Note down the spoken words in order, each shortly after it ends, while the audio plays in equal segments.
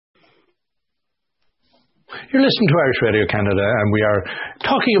You're listening to Irish Radio Canada, and we are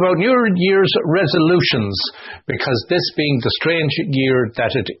talking about New Year's resolutions, because this being the strange year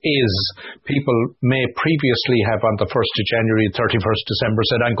that it is, people may previously have on the 1st of January, 31st December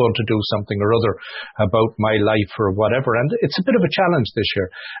said, I'm going to do something or other about my life or whatever, and it's a bit of a challenge this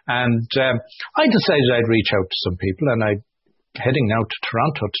year. And I decided I'd reach out to some people, and I'm heading now to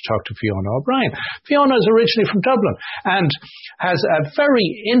Toronto to talk to Fiona O'Brien. Fiona is originally from Dublin and has a very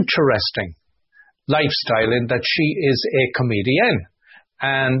interesting lifestyle in that she is a comedian.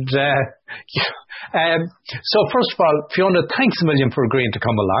 And so first of all, Fiona, thanks a million for agreeing to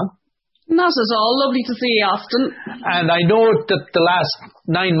come along. Not at all. Lovely to see you, Austin. And I know that the last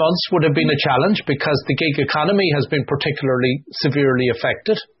 9 months would have been a challenge because the gig economy has been particularly severely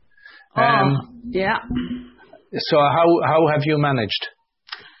affected. Yeah. So how have you managed?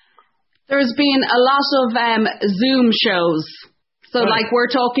 There's been a lot of Zoom shows. So like we're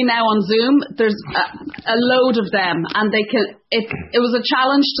talking now on Zoom, there's a load of them, and it was a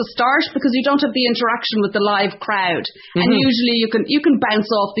challenge to start because you don't have the interaction with the live crowd. Mm-hmm. And usually you can bounce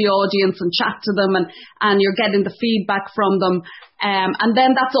off the audience and chat to them, and you're getting the feedback from them. And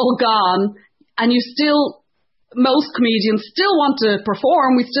then that's all gone, and most comedians still want to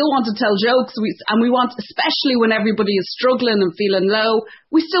perform. We still want to tell jokes, and we want, especially when everybody is struggling and feeling low,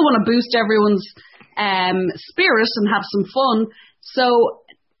 we still want to boost everyone's spirit and have some fun. So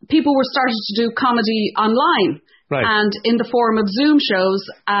people were starting to do comedy online, right, and in the form of Zoom shows,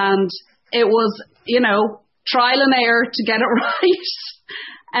 and it was, trial and error to get it right.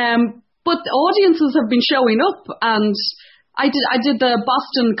 But the audiences have been showing up, and I did the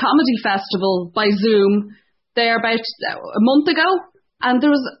Boston Comedy Festival by Zoom there about a month ago, and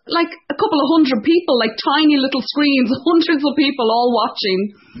there was like a couple of hundred people, like tiny little screens, hundreds of people all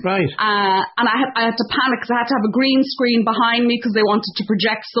watching. Right. And I had to panic because I had to have a green screen behind me because they wanted to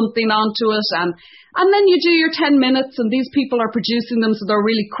project something onto it. And then you do your 10 minutes, and these people are producing them, so they're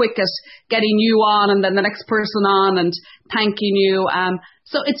really quick at getting you on and then the next person on and thanking you.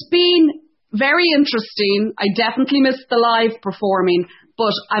 So it's been very interesting. I definitely missed the live performing,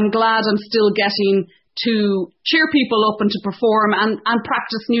 but I'm glad I'm still getting to cheer people up and to perform and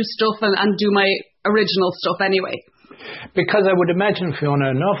practice new stuff and do my original stuff anyway. Because I would imagine,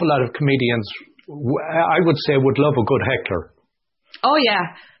 Fiona, an awful lot of comedians, I would say, would love a good heckler. Oh,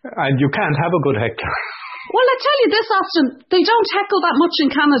 yeah. And you can't have a good heckler. Well, I tell you this, Austin, they don't heckle that much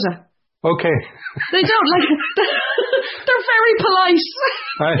in Canada. Okay. They don't, they're very polite.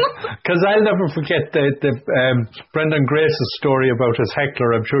 Because I'll never forget the Brendan Grace's story about his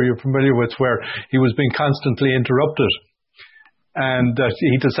heckler, I'm sure you're familiar with, where he was being constantly interrupted. And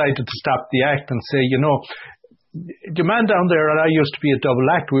he decided to stop the act and say, the man down there and I used to be a double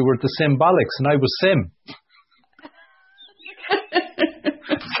act. We were the Symbolics and I was Sim.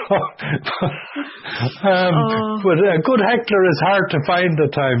 But a good heckler is hard to find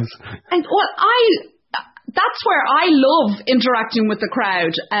at times. And that's where I love interacting with the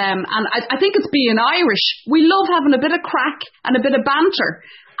crowd. And I think it's being Irish. We love having a bit of crack and a bit of banter.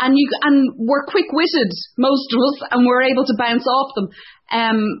 And we're quick-witted, most of us, and we're able to bounce off them.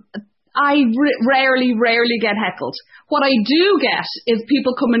 I rarely get heckled. What I do get is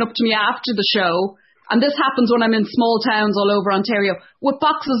people coming up to me after the show, and this happens when I'm in small towns all over Ontario, with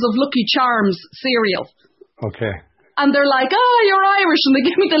boxes of Lucky Charms cereal. Okay. And they're like, oh, you're Irish, and they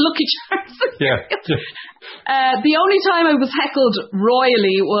give me the Lucky Charms cereal. Yeah. The only time I was heckled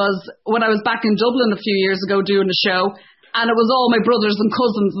royally was when I was back in Dublin a few years ago doing a show, and it was all my brothers and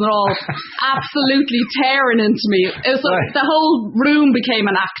cousins, and they're all absolutely tearing into me. It was right. The whole room became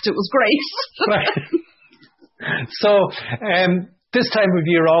an act. It was great. Right. So, this time of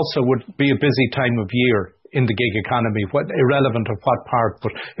year also would be a busy time of year in the gig economy, irrelevant of what part,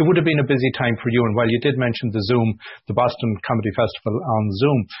 but it would have been a busy time for you. And while you did mention the Boston Comedy Festival on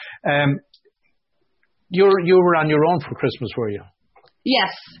Zoom, you were on your own for Christmas, were you?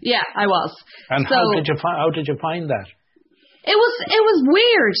 Yes, yeah, I was. And so, how did you find that? It was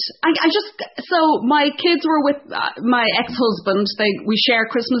weird. So my kids were with my ex-husband. We share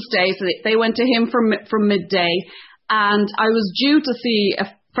Christmas Day, so they went to him from midday. And I was due to see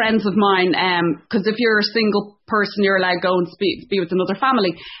friends of mine, because if you're a single person, you're allowed to go and be with another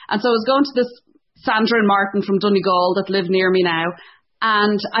family. And so I was going to this Sandra and Martin from Donegal that live near me now.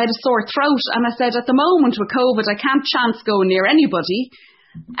 And I had a sore throat. And I said, at the moment with COVID, I can't chance going near anybody.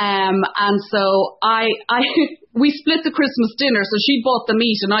 And so we split the Christmas dinner. So she bought the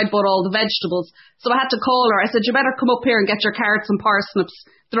meat and I bought all the vegetables. So I had to call her. I said, you better come up here and get your carrots and parsnips.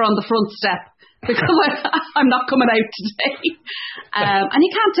 They're on the front step. Because I'm not coming out today. And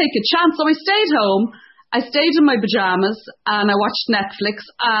you can't take a chance. So I stayed home. I stayed in my pajamas and I watched Netflix.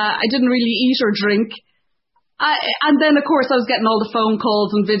 I didn't really eat or drink. And then, of course, I was getting all the phone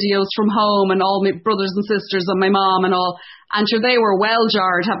calls and videos from home and all my brothers and sisters and my mom and all. And sure, they were well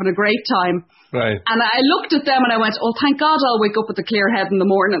jarred, having a great time. Right. And I looked at them and I went, oh, thank God I'll wake up with a clear head in the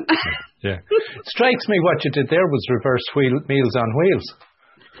morning. Yeah. Strikes me what you did there was reverse Meals on Wheels.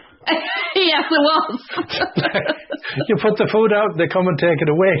 Yes, it was. You put the food out, they come and take it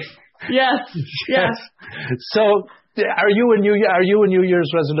away. Yes. Yes. So, are you a New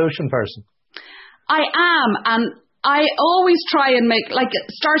Year's resolution person? I am, and I always try and make, like,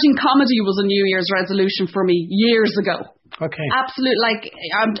 starting comedy was a New Year's resolution for me years ago. Okay. Absolutely, like,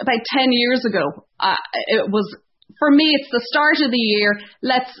 about 10 years ago. It was, for me, it's the start of the year.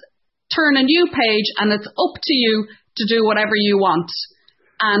 Let's turn a new page, and it's up to you to do whatever you want.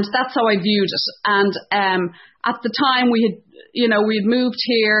 And that's how I viewed it. And at the time, we had moved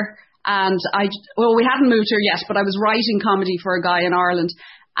here, and we hadn't moved here yet, but I was writing comedy for a guy in Ireland.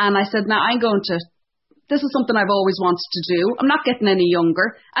 And I said, now this is something I've always wanted to do. I'm not getting any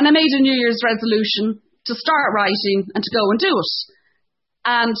younger. And I made a New Year's resolution to start writing and to go and do it.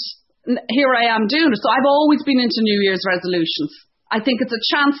 And here I am doing it. So I've always been into New Year's resolutions. I think it's a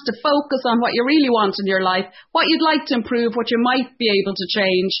chance to focus on what you really want in your life, what you'd like to improve, what you might be able to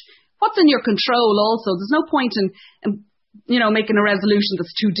change, what's in your control also. There's no point in making a resolution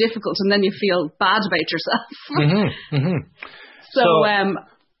that's too difficult and then you feel bad about yourself. Mm-hmm, mm-hmm. So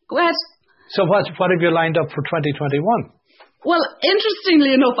go ahead. So what have you lined up for 2021? Well,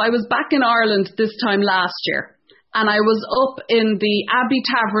 interestingly enough, I was back in Ireland this time last year, and I was up in the Abbey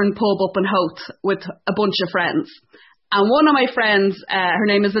Tavern pub up in Howth with a bunch of friends. And one of my friends, her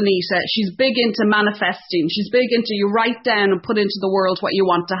name is Anita, she's big into manifesting. She's big into you write down and put into the world what you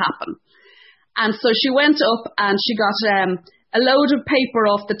want to happen. And so she went up and she got a load of paper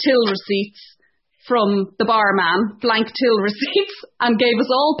off the till receipts from the barman, blank till receipts, and gave us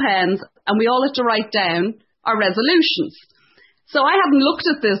all pens, and we all had to write down our resolutions. So I hadn't looked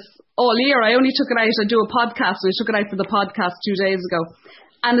at this all year. I only took it out. I do a podcast, and I took it out for the podcast 2 days ago.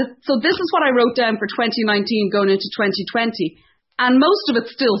 And so this is what I wrote down for 2019 going into 2020. And most of it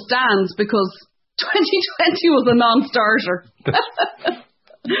still stands because 2020 was a non-starter.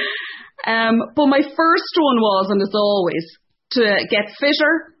 But my first one was, and it's always, to get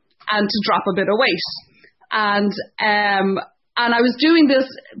fitter and to drop a bit of weight. And I was doing this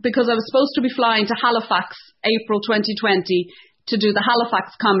because I was supposed to be flying to Halifax, April 2020, to do the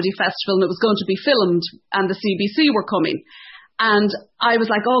Halifax Comedy Festival, and it was going to be filmed, and the CBC were coming. And I was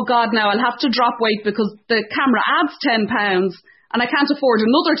like, oh God, now I'll have to drop weight because the camera adds 10 pounds, and I can't afford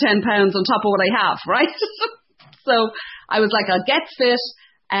another 10 pounds on top of what I have, right? So I was like, I'll get fit.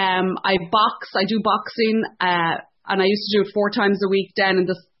 I do boxing, and I used to do it 4 times a week down in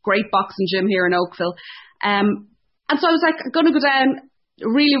this great boxing gym here in Oakville. And so I was like, I'm going to go down,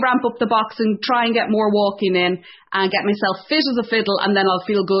 really ramp up the boxing, try and get more walking in and get myself fit as a fiddle, and then I'll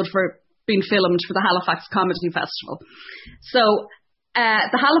feel good for being filmed for the Halifax Comedy Festival. So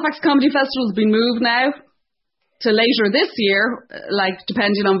the Halifax Comedy Festival has been moved now to later this year, like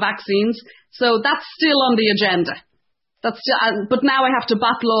depending on vaccines. So that's still on the agenda. But now I have to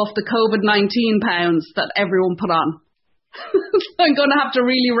battle off the COVID-19 pounds that everyone put on. So I'm going to have to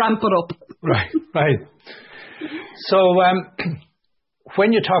really ramp it up. Right. So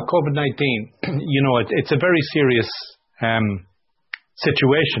when you talk COVID-19, it's a very serious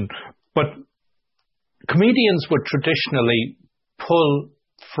situation. But comedians would traditionally pull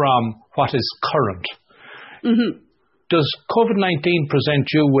from what is current. Mm-hmm. Does COVID-19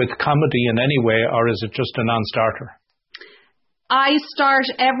 present you with comedy in any way, or is it just a non-starter? I start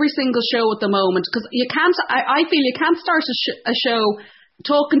every single show at the moment because I feel you can't start a show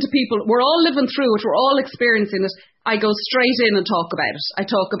talking to people. We're all living through it. We're all experiencing it. I go straight in and talk about it. I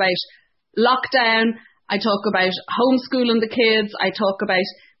talk about lockdown. I talk about homeschooling the kids. I talk about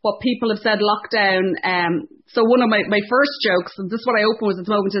what people have said lockdown. So one of my first jokes, and this is what I open with at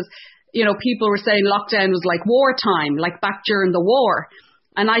the moment, is, people were saying lockdown was like wartime, like back during the war.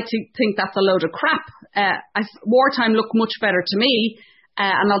 And I think that's a load of crap. Wartime looked much better to me,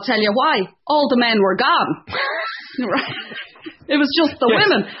 and I'll tell you why. All the men were gone. Right? It was just the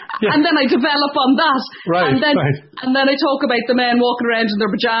women. Yeah. And then I develop on that. Right, and then I talk about the men walking around in their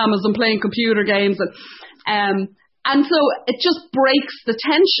pajamas and playing computer games. And so it just breaks the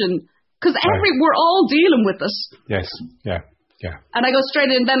tension because we're all dealing with it. Yes, yeah. And I go straight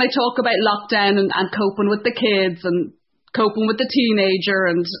in, then I talk about lockdown and coping with the kids and coping with the teenager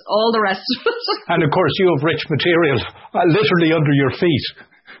and all the rest of it. And of course you have rich material literally under your feet.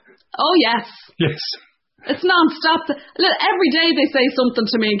 Oh yes. Yes. It's non-stop. Every day they say something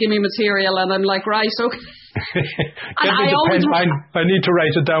to me and give me material, and I'm like, right, okay. Give me the pen. I need to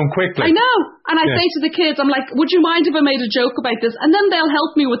write it down quickly. I know. And I say to the kids, I'm like, would you mind if I made a joke about this? And then they'll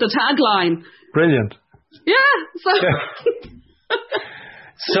help me with the tagline. Brilliant. Yeah. So...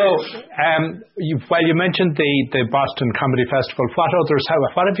 So, while you mentioned the Boston Comedy Festival,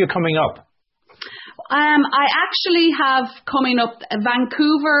 what have you coming up? I actually have coming up,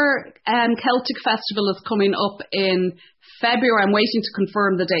 Vancouver Celtic Festival is coming up in February. I'm waiting to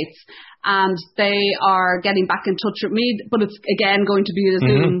confirm the dates. And they are getting back in touch with me, but it's again going to be a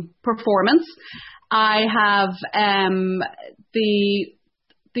Zoom performance. I have the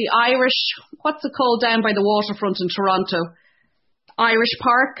Irish, what's it called down by the waterfront in Toronto? Irish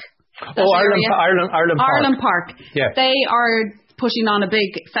Park. Ireland Park. Yeah. They are putting on a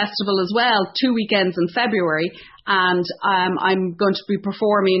big festival as well, 2 weekends in February, and I'm going to be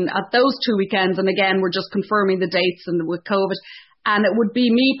performing at those 2 weekends. And again, we're just confirming the dates and with COVID. And it would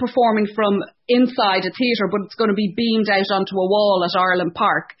be me performing from inside a theatre, but it's going to be beamed out onto a wall at Ireland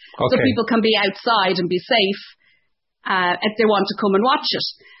Park, so people can be outside and be safe if they want to come and watch it.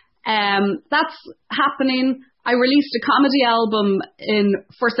 That's happening. I released a comedy album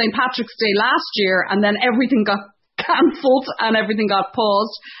for St. Patrick's Day last year, and then everything got cancelled and everything got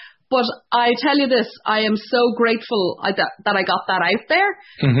paused. But I tell you this, I am so grateful that I got that out there,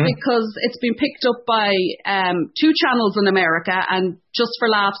 because it's been picked up by 2 channels in America and Just for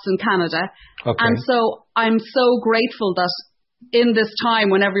Laughs in Canada. And so I'm so grateful that in this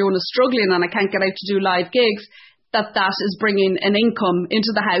time when everyone is struggling and I can't get out to do live gigs, that is bringing an income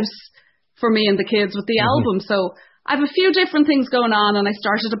into the house for me and the kids with the album. So I have a few different things going on, and I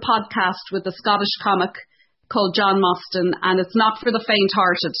started a podcast with a Scottish comic called John Mostyn, and it's not for the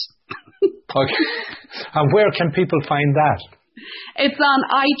faint-hearted. And where can people find that? It's on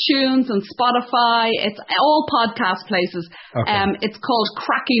iTunes and Spotify. It's all podcast places. It's called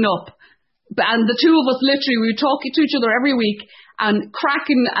Cracking Up. And the two of us literally, we talk to each other every week, and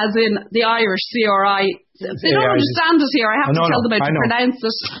cracking as in the Irish, C-R-I. They don't understand it here. I have to tell them how to pronounce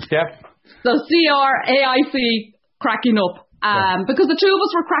it. Yeah. So C-R-A-I-C, cracking up. Because the two of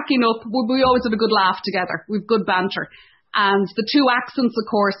us were cracking up, we always had a good laugh together. We've good banter. And the 2 accents, of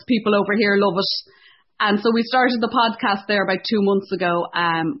course, people over here love it. And so we started the podcast there about 2 months ago.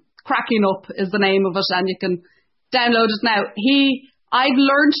 Cracking Up is the name of it, and you can download it now. I've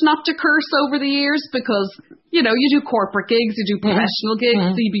learned not to curse over the years because, you do corporate gigs, you do professional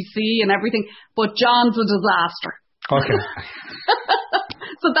gigs, CBC and everything. But John's a disaster. Okay.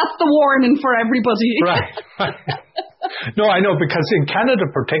 So that's the warning for everybody. Right. No, I know, because in Canada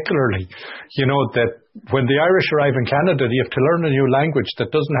particularly, that when the Irish arrive in Canada, you have to learn a new language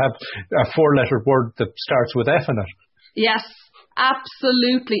that doesn't have a 4-letter word that starts with F in it. Yes,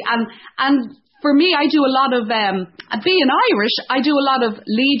 absolutely. And for me, I do a lot of, being Irish, I do a lot of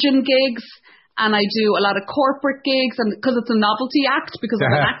Legion gigs, and I do a lot of corporate gigs, and because it's a novelty act, because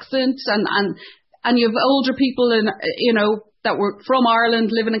of an accent, and you have older people that were from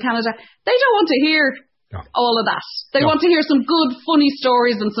Ireland living in Canada. They don't want to hear all of that. They want to hear some good, funny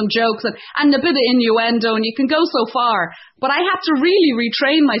stories and some jokes and a bit of innuendo, and you can go so far. But I had to really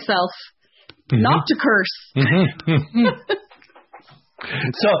retrain myself not to curse.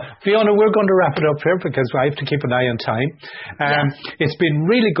 So, Fiona, we're going to wrap it up here because I have to keep an eye on time. It's been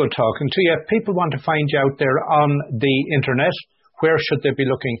really good talking to you. If people want to find you out there on the internet, where should they be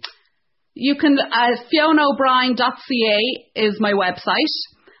looking? You can, FionaO'Brien.ca is my website.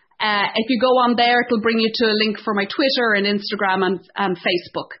 If you go on there, it'll bring you to a link for my Twitter and Instagram and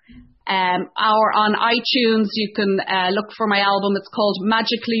Facebook. Or on iTunes, you can look for my album. It's called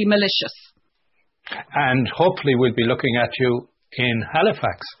Magically Malicious. And hopefully we'll be looking at you in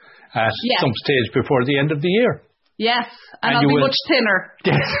Halifax at some stage before the end of the year. Yes, and I'll be much thinner.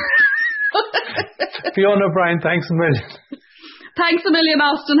 Fiona O'Brien, thanks a million. Thanks a million,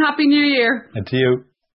 Austin. Happy New Year. And to you.